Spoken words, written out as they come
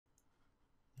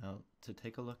to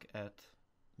take a look at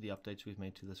the updates we've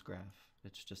made to this graph,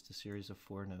 it's just a series of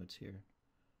 4 nodes here.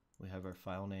 We have our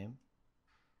file name,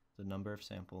 the number of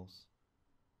samples,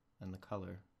 and the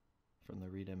color from the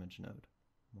read image node.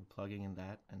 We're plugging in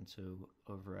that into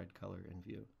override color in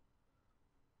view.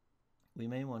 We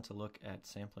may want to look at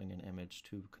sampling an image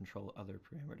to control other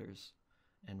parameters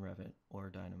in Revit or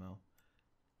Dynamo.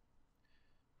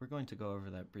 We're going to go over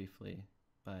that briefly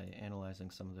by analyzing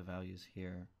some of the values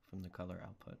here from the color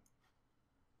output.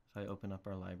 If I open up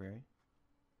our library,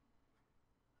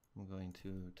 I'm going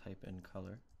to type in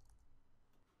color.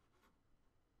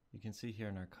 You can see here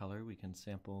in our color we can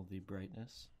sample the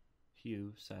brightness,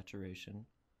 hue, saturation.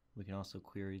 We can also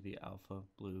query the alpha,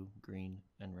 blue, green,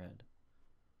 and red.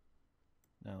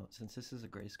 Now, since this is a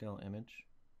grayscale image,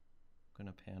 I'm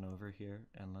going to pan over here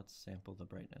and let's sample the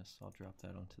brightness. I'll drop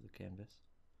that onto the canvas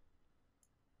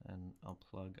and I'll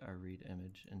plug our read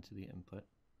image into the input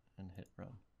and hit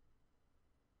run.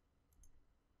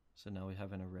 So now we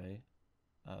have an array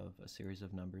of a series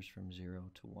of numbers from 0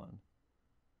 to 1.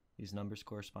 These numbers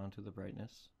correspond to the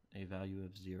brightness. A value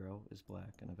of 0 is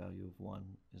black and a value of 1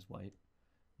 is white,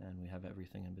 and we have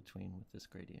everything in between with this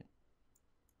gradient.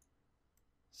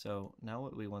 So now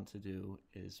what we want to do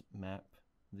is map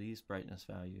these brightness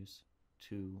values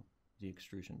to the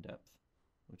extrusion depth,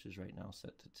 which is right now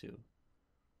set to 2.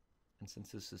 And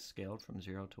since this is scaled from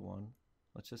 0 to 1,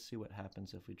 let's just see what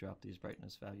happens if we drop these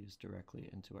brightness values directly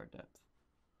into our depth.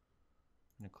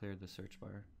 I'm going to clear the search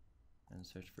bar and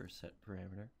search for set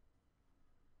parameter,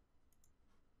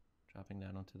 dropping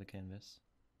that onto the canvas,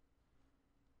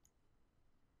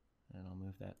 and I'll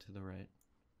move that to the right.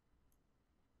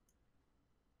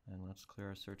 And let's clear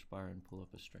our search bar and pull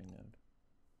up a string node.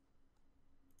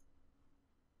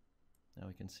 Now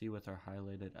we can see with our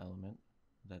highlighted element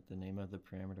that the name of the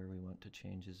parameter we want to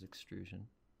change is extrusion.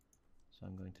 So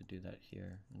I'm going to do that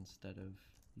here instead of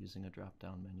using a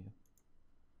drop-down menu.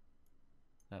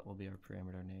 That will be our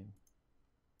parameter name.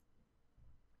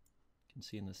 You can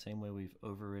see in the same way we've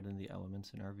overridden the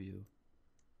elements in our view,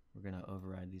 we're going to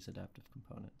override these adaptive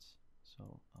components.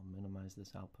 So I'll minimize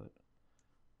this output,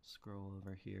 scroll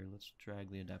over here, let's drag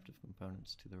the adaptive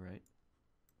components to the right,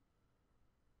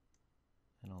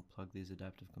 and I'll plug these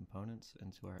adaptive components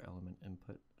into our element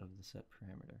input of the set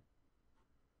parameter.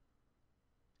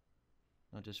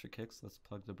 Now just for kicks, let's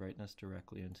plug the brightness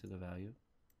directly into the value.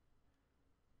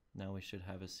 Now we should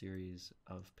have a series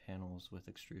of panels with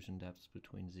extrusion depths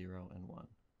between 0 and 1.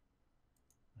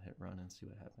 I'll hit run and see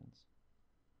what happens.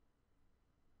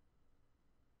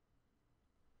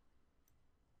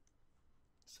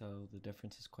 So the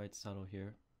difference is quite subtle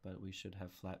here, but we should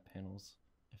have flat panels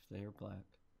if they are black.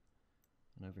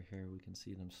 And over here we can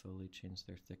see them slowly change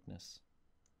their thickness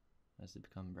as they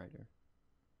become brighter.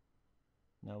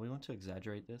 Now we want to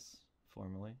exaggerate this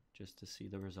formally just to see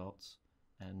the results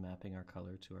and mapping our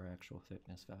color to our actual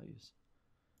thickness values.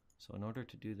 So in order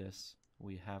to do this,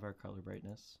 we have our color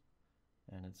brightness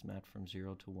and it's mapped from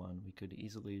 0 to 1. We could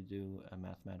easily do a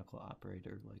mathematical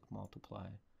operator like multiply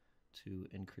to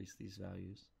increase these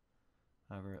values.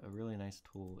 However, a really nice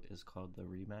tool is called the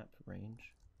remap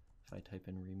range. If I type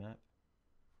in remap,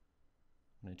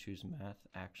 I'm going to choose math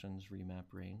actions remap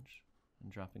range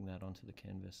and dropping that onto the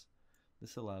canvas.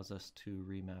 This allows us to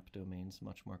remap domains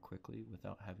much more quickly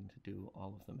without having to do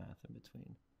all of the math in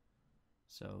between.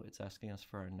 So it's asking us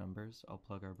for our numbers. I'll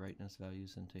plug our brightness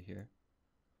values into here.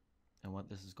 And what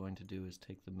this is going to do is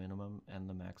take the minimum and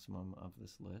the maximum of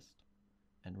this list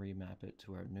and remap it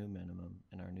to our new minimum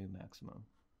and our new maximum.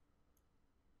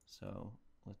 So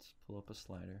let's pull up a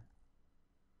slider.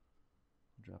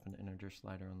 I'll drop an integer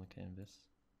slider on the canvas.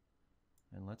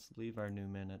 And let's leave our new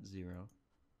min at 0.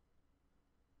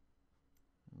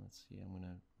 And let's see, I'm going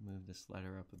to move this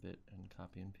slider up a bit and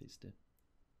copy and paste it.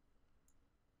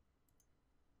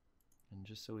 And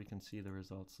just so we can see the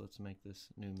results, let's make this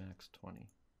new max 20.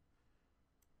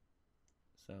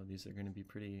 So these are going to be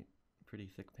pretty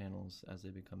thick panels as they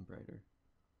become brighter.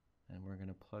 And we're going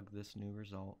to plug this new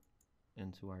result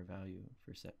into our value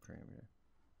for set parameter.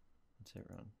 Let's hit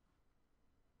run.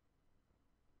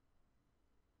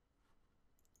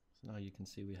 So now you can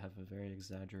see we have a very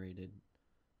exaggerated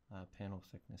panel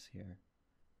thickness here,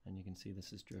 and you can see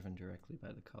this is driven directly by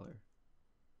the color.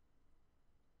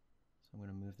 So I'm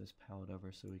going to move this palette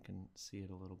over so we can see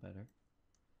it a little better.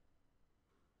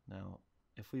 Now,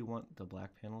 if we want the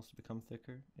black panels to become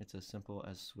thicker, it's as simple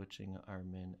as switching our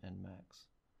min and max.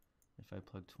 If I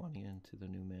plug 20 into the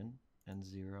new min and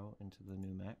 0 into the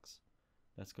new max,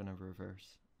 that's going to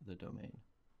reverse the domain.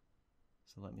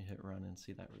 So let me hit run and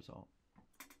see that result.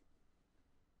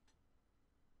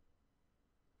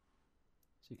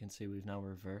 So you can see we've now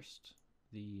reversed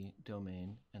the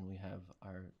domain and we have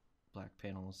our black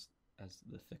panels as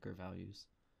the thicker values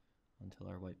until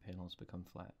our white panels become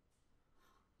flat.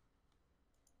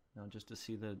 Now just to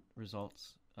see the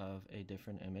results of a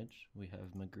different image, we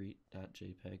have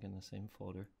magritte.jpg in the same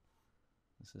folder.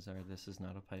 This is our "this is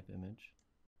not a pipe" image.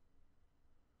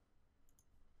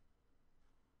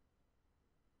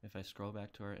 If I scroll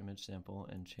back to our image sample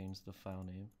and change the file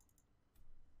name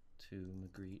to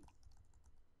Magritte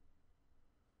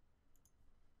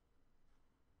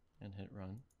and hit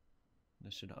run,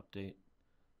 this should update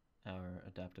our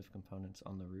adaptive components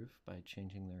on the roof by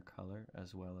changing their color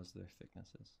as well as their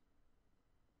thicknesses.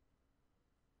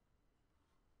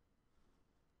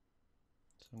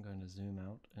 So I'm going to zoom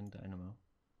out in Dynamo.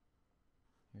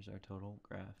 Here's our total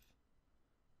graph,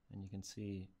 and you can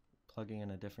see plugging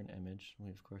in a different image,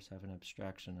 we of course have an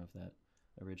abstraction of that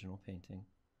original painting,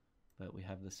 but we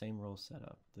have the same rules set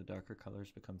up. The darker colors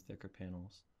become thicker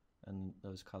panels, and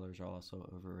those colors are also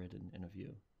overridden in a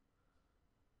view.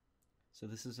 So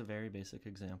this is a very basic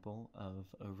example of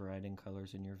overriding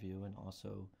colors in your view and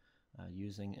also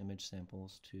using image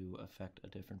samples to affect a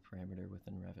different parameter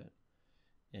within Revit.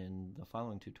 In the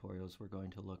following tutorials, we're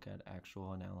going to look at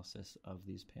actual analysis of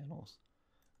these panels.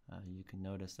 You can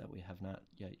notice that we have not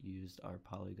yet used our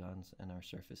polygons and our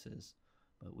surfaces,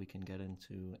 but we can get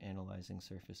into analyzing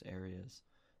surface areas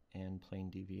and plane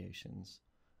deviations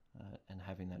and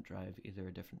having that drive either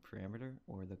a different parameter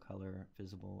or the color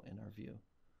visible in our view.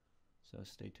 So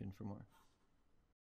stay tuned for more.